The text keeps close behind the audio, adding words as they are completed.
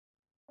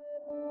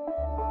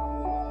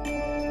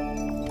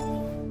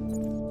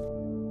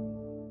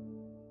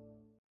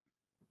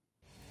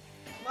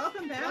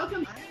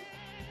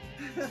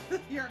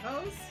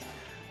host,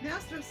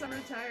 Master of Some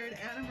Retired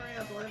Anna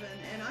Maria Bliven,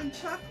 and I'm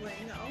chuckling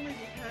only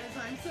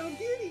because I'm so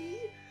giddy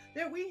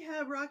that we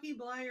have Rocky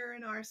Blyer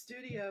in our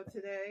studio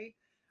today,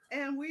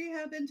 and we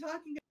have been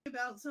talking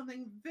about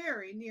something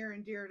very near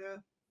and dear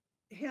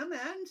to him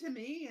and to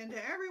me and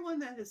to everyone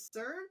that has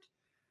served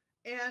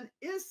and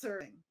is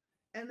serving,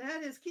 and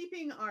that is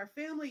keeping our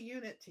family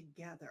unit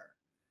together.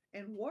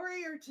 And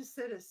Warrior to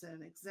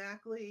Citizen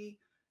exactly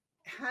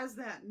has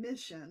that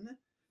mission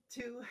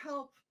to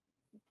help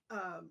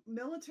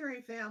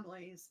military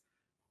families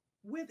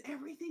with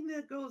everything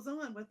that goes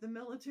on with the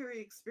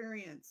military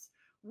experience.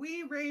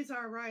 We raise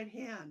our right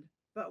hand,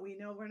 but we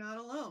know we're not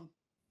alone.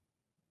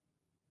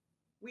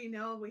 We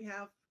know we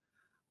have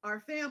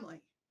our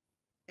family,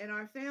 and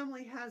our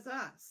family has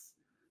us.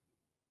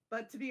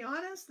 But to be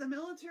honest, the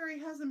military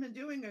hasn't been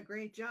doing a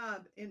great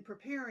job in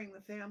preparing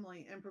the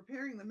family and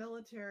preparing the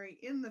military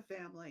in the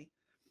family.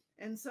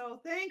 And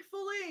so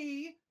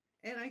thankfully,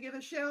 and I give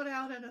a shout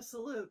out and a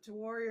salute to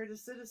Warrior to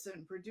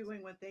Citizen for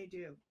doing what they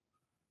do.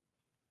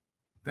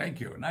 Thank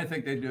you. And I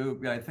think they do.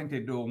 I think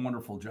they do a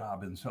wonderful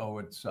job. And so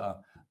it's,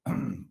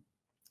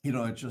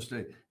 it's just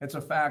it's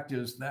a fact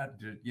is that,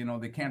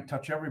 they can't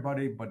touch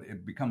everybody, but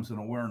it becomes an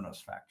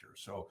awareness factor.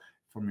 So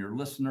from your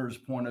listeners'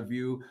 point of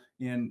view,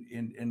 and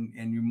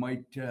you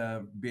might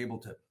be able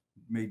to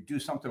may do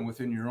something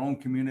within your own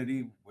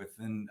community,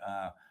 within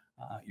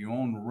your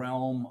own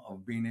realm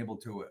of being able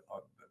to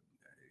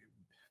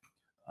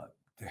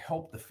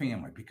help the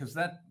family, because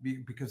that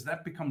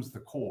becomes the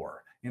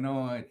core.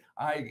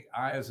 I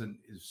as a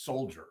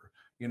soldier,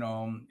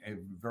 a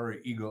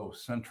very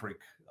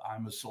egocentric.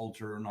 I'm a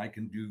soldier and I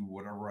can do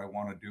whatever I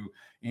want to do,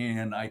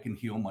 and I can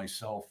heal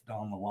myself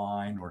down the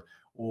line,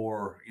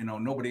 or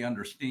nobody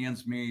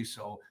understands me,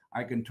 so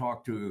I can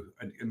talk to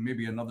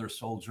maybe another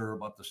soldier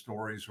about the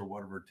stories or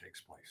whatever takes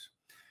place.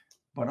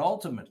 But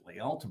ultimately,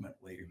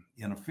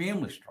 in a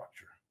family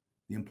structure,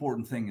 the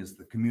important thing is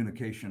the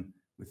communication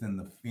within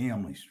the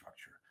family structure,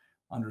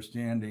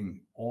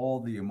 understanding all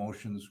the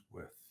emotions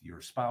with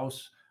your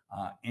spouse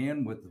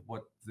and with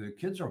what the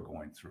kids are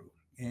going through,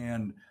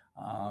 and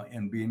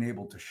being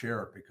able to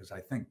share it, because I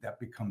think that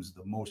becomes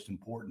the most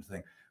important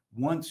thing.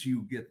 Once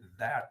you get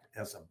that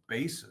as a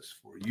basis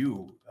for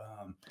you,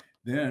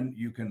 then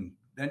you can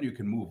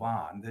move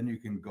on. Then you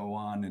can go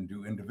on and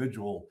do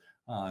individual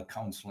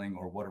counseling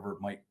or whatever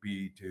it might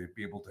be, to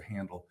be able to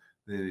handle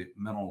the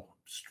mental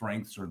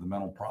strengths or the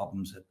mental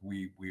problems that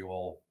we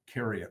all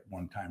carry at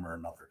one time or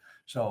another.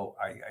 So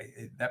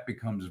that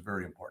becomes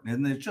very important.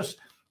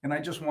 And I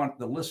just want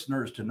the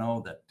listeners to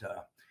know that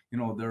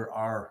there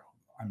are,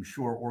 I'm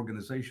sure,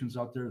 organizations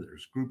out there,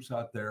 there's groups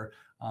out there,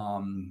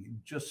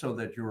 just so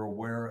that you're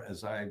aware,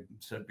 as I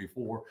said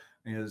before,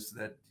 is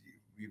that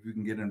you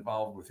can get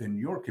involved within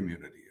your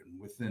community and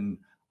within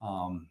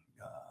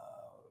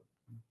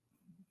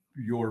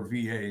your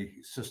VA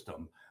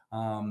system,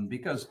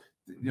 because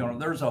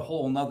there's a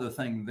whole nother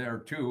thing there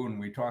too. And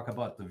we talk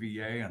about the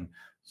VA, and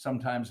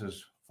sometimes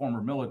as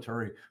former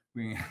military,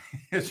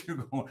 as you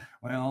go,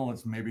 well,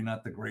 it's maybe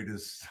not the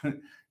greatest,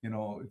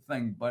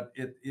 thing, but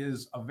it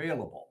is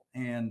available,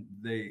 and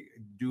they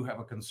do have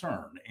a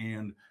concern,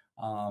 and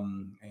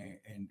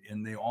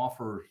they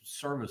offer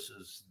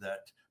services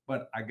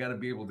but I got to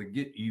be able to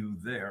get you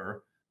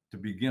there to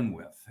begin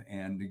with,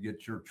 and to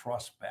get your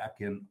trust back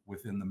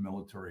within the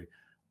military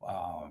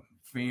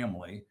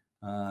family,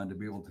 to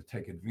be able to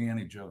take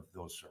advantage of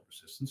those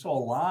services. And so a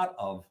lot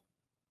of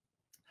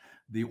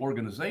the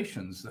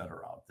organizations that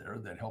are out there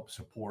that help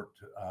support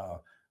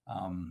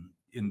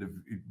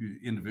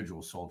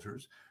individual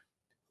soldiers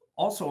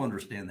also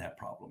understand that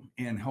problem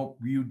and help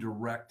you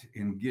direct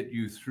and get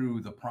you through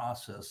the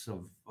process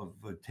of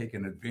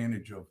taking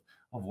advantage of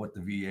what the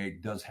VA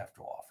does have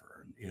to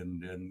offer.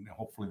 And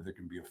hopefully there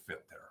can be a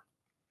fit there.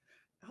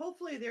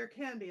 Hopefully there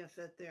can be a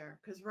fit there,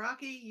 because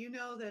Rocky,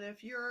 that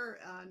if you're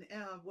on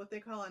what they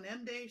call an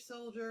M-Day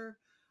soldier,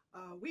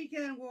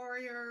 weekend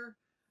warrior,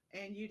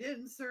 and you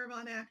didn't serve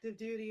on active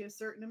duty a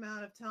certain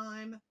amount of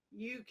time,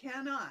 you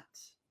cannot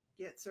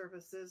get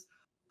services.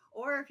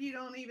 Or if you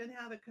don't even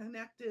have a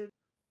connected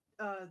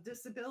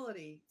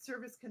disability,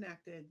 service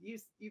connected,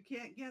 you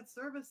can't get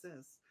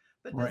services.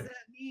 But does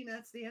that mean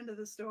that's the end of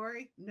the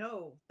story?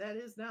 No, that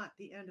is not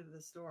the end of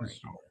the story.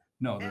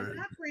 No, and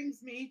that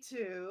brings me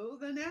to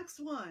the next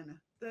one.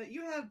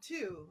 You have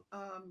two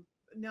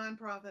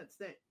nonprofits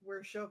that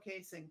we're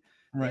showcasing.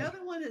 The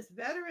other one is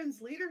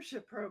Veterans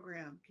Leadership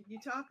Program. Can you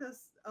talk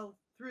us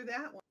through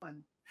that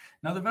one?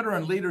 Now, the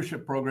Veteran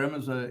Leadership Program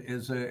is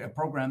a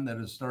program that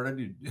has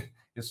started.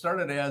 It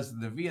started as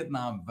the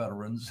Vietnam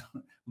Veterans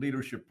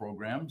Leadership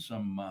Program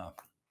some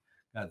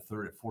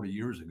 40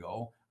 years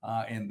ago,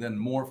 and then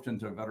morphed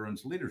into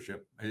Veterans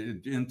Leadership,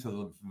 into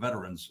the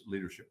Veterans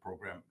Leadership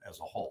Program as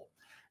a whole.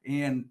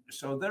 And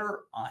so they're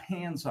a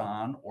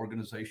hands-on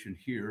organization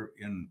here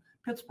in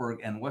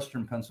Pittsburgh and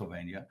Western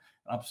Pennsylvania,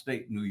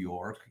 upstate New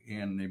York,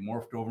 and they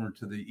morphed over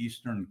into the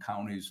eastern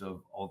counties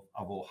of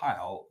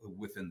Ohio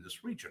within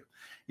this region.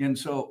 And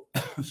so,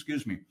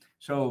 excuse me,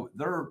 so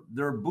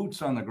they're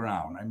boots on the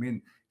ground. I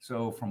mean,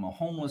 so from a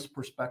homeless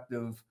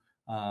perspective,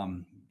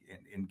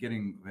 in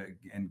getting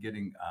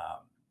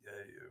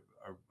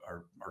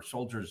our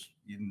soldiers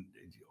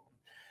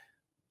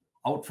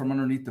out from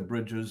underneath the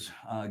bridges,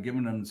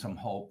 giving them some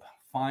hope,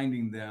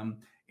 finding them,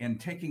 and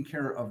taking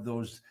care of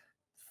those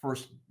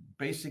first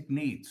basic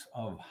needs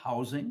of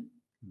housing.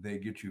 They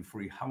get you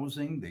free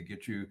housing. They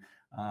get you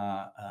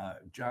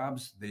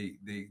jobs. They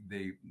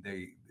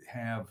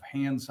have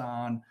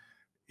hands-on,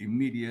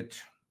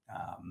 immediate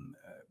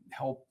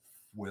help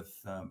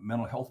with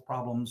mental health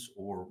problems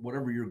or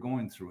whatever you're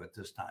going through at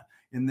this time,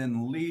 and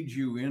then lead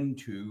you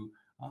into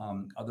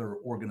other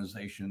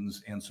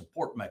organizations and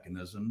support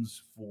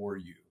mechanisms for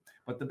you.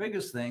 But the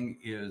biggest thing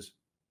is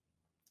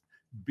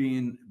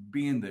being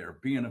there,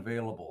 being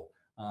available,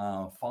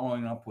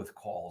 following up with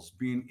calls,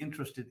 being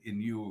interested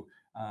in you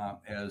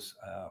as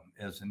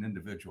an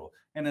individual.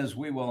 And as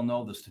we well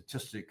know, the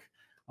statistic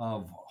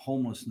of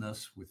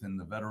homelessness within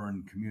the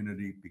veteran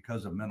community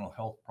because of mental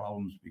health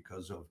problems,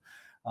 because of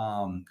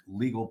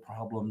legal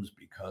problems,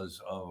 because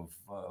of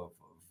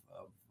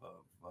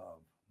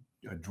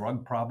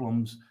drug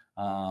problems,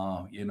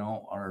 are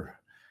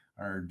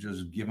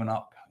just giving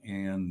up,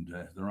 and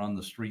they're on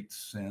the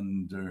streets,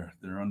 and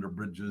they're under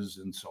bridges,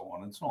 and so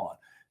on and so on.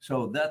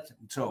 So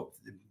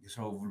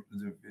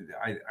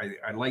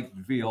I like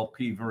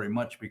VLP very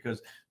much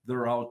because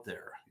they're out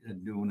there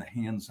and doing a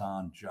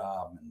hands-on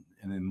job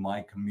and in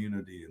my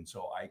community, and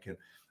so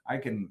I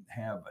can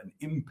have an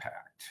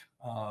impact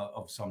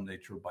of some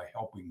nature by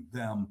helping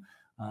them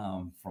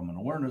from an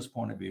awareness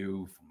point of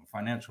view, from a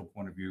financial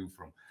point of view,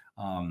 from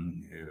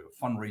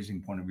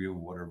fundraising point of view,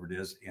 whatever it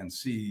is, and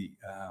see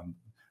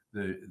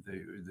the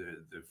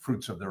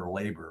fruits of their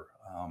labor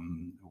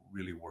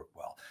really work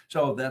well.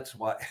 So that's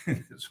why.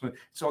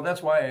 So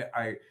that's why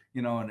I,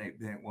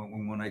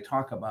 when I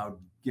talk about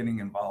getting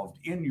involved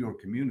in your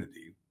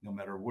community, no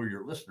matter where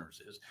your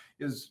listeners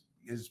is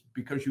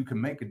because you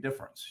can make a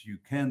difference. You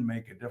can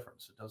make a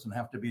difference. It doesn't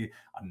have to be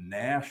a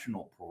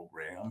national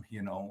program,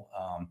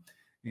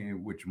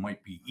 which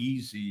might be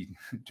easy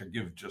to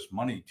give just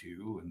money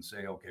to and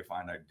say, okay,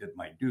 fine, I did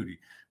my duty.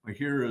 But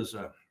here is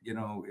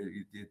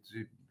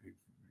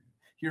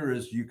here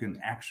is you can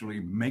actually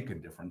make a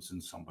difference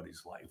in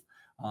somebody's life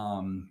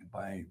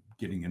by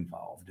getting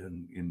involved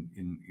in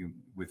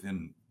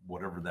within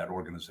whatever that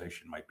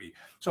organization might be.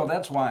 So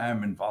that's why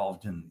I'm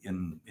involved in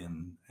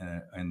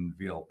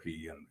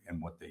VLP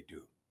and what they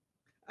do.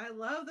 I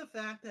love the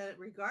fact that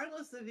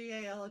regardless of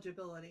VA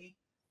eligibility,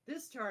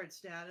 discharge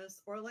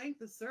status, or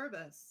length of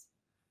service,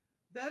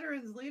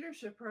 Veterans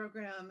Leadership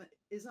Program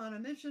is on a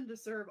mission to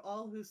serve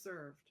all who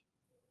served.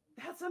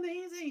 That's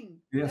amazing.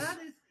 Yes. That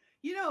is,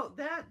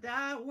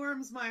 that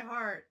warms my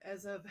heart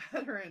as a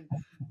veteran,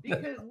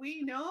 because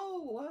we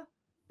know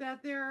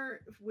that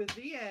with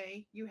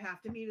VA, you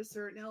have to meet a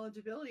certain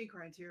eligibility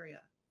criteria.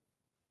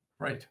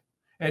 Right.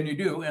 And you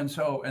do. And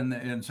so in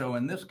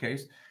this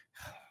case,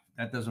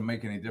 that doesn't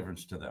make any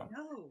difference to them.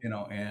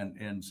 No.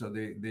 And so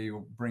they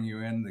bring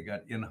you in. They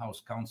got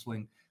in-house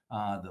counseling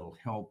that'll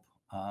help.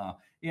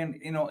 And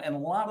a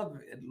lot of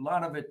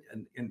it,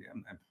 and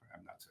I'm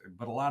not saying,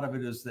 but a lot of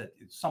it is that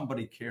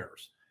somebody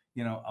cares,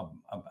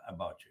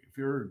 about you. If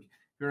you're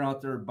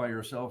out there by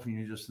yourself and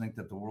you just think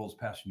that the world's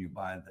passing you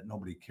by, that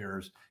nobody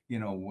cares,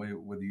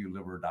 whether you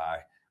live or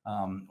die,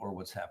 or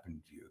what's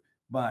happened to you.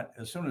 But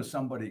as soon as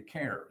somebody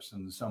cares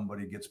and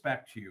somebody gets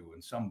back to you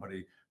and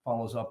somebody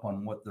follows up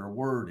on what their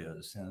word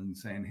is and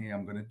saying, hey,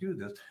 I'm going to do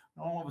this,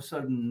 all of a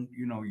sudden,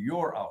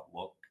 your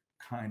outlook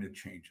kind of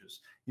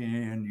changes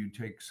and you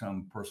take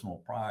some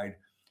personal pride,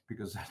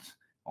 because that's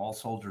all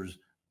soldiers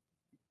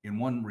in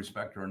one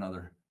respect or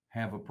another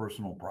have a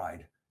personal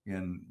pride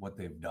in what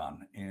they've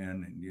done,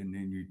 and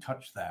you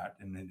touch that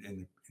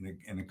and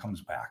it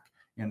comes back,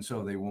 and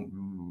so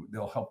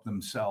they'll help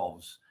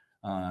themselves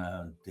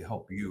to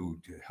help you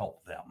to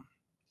help them.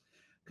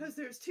 Because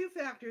there's two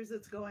factors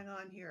that's going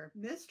on here.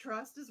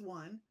 Mistrust is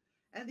one,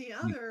 and the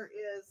other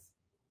is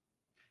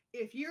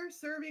if you're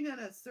serving in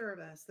a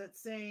service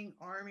that's saying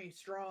Army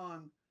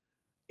strong,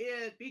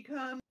 it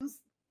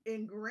becomes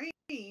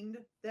ingrained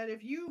that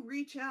if you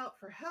reach out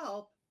for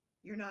help,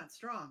 you're not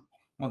strong.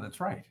 Well,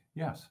 that's right.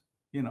 Yes.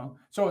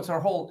 So it's our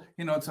whole,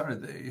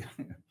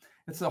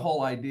 it's the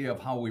whole idea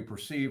of how we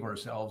perceive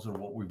ourselves or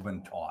what we've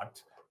been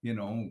taught,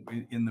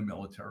 in the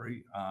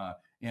military.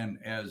 And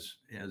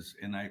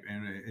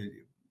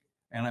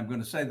I'm going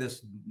to say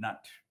this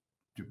not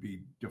to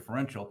be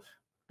differential,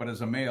 but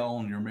as a male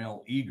and your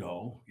male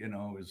ego,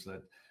 is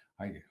that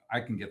I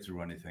can get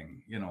through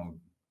anything, it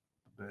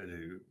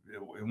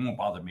won't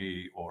bother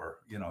me, or,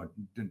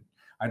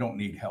 I don't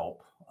need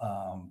help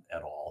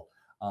at all.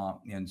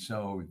 And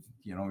so,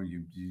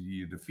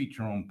 you defeat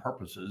your own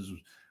purposes,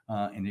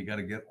 and you got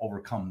to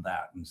overcome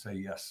that and say,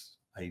 yes,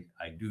 I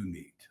do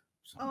need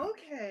something.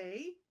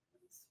 Okay,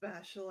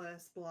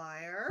 Specialist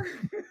Blyer.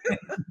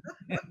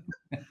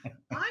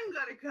 I'm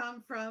going to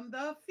come from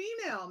the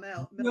female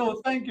male.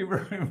 No, thank you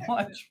very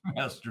much,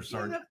 Master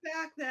Sergeant. The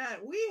fact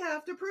that we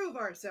have to prove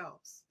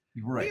ourselves.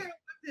 Right. We are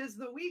looked as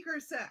the weaker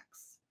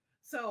sex.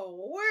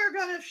 So we're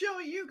going to show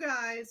you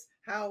guys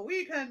how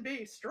we can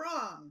be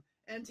strong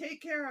and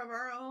take care of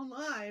our own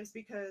lives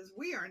because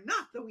we are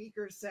not the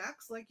weaker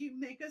sex like you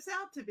make us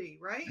out to be,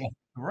 right?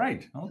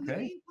 Right. In the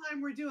Okay.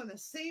 meantime, we're doing the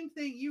same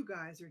thing you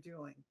guys are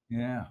doing.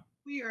 Yeah.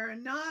 We are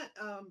not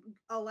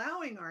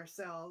allowing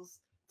ourselves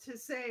to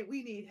say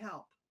we need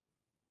help.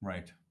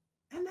 Right.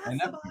 And that's And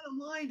the that bottom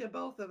line to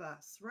both of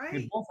us, it,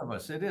 right? both of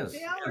us, it is.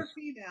 Male or Yes.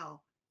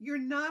 female, you're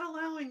not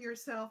allowing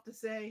yourself to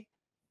say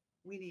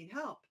we need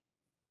help.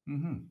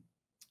 Mm-hmm.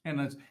 And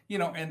it's,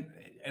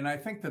 and I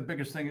think the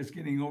biggest thing is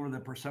getting over the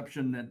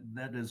perception that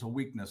that is a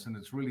weakness, and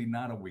it's really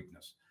not a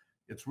weakness.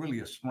 It's really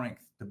a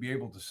strength to be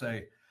able to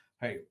say,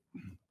 "Hey,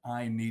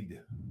 I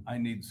need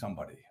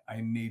somebody.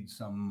 I need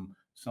some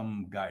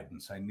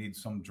guidance. I need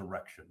some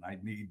direction. I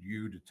need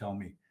you to tell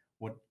me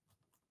what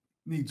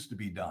needs to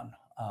be done."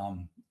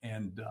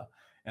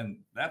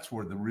 And that's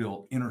where the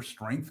real inner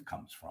strength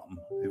comes from.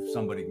 If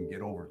somebody can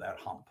get over that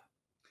hump.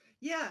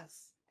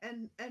 Yes,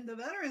 and the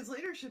Veterans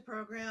Leadership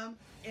Program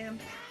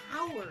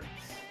empowers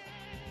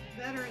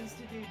veterans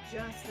to do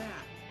just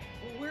that.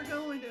 Well, we're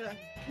going to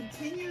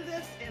continue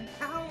this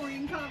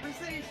empowering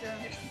conversation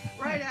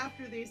right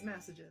after these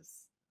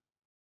messages.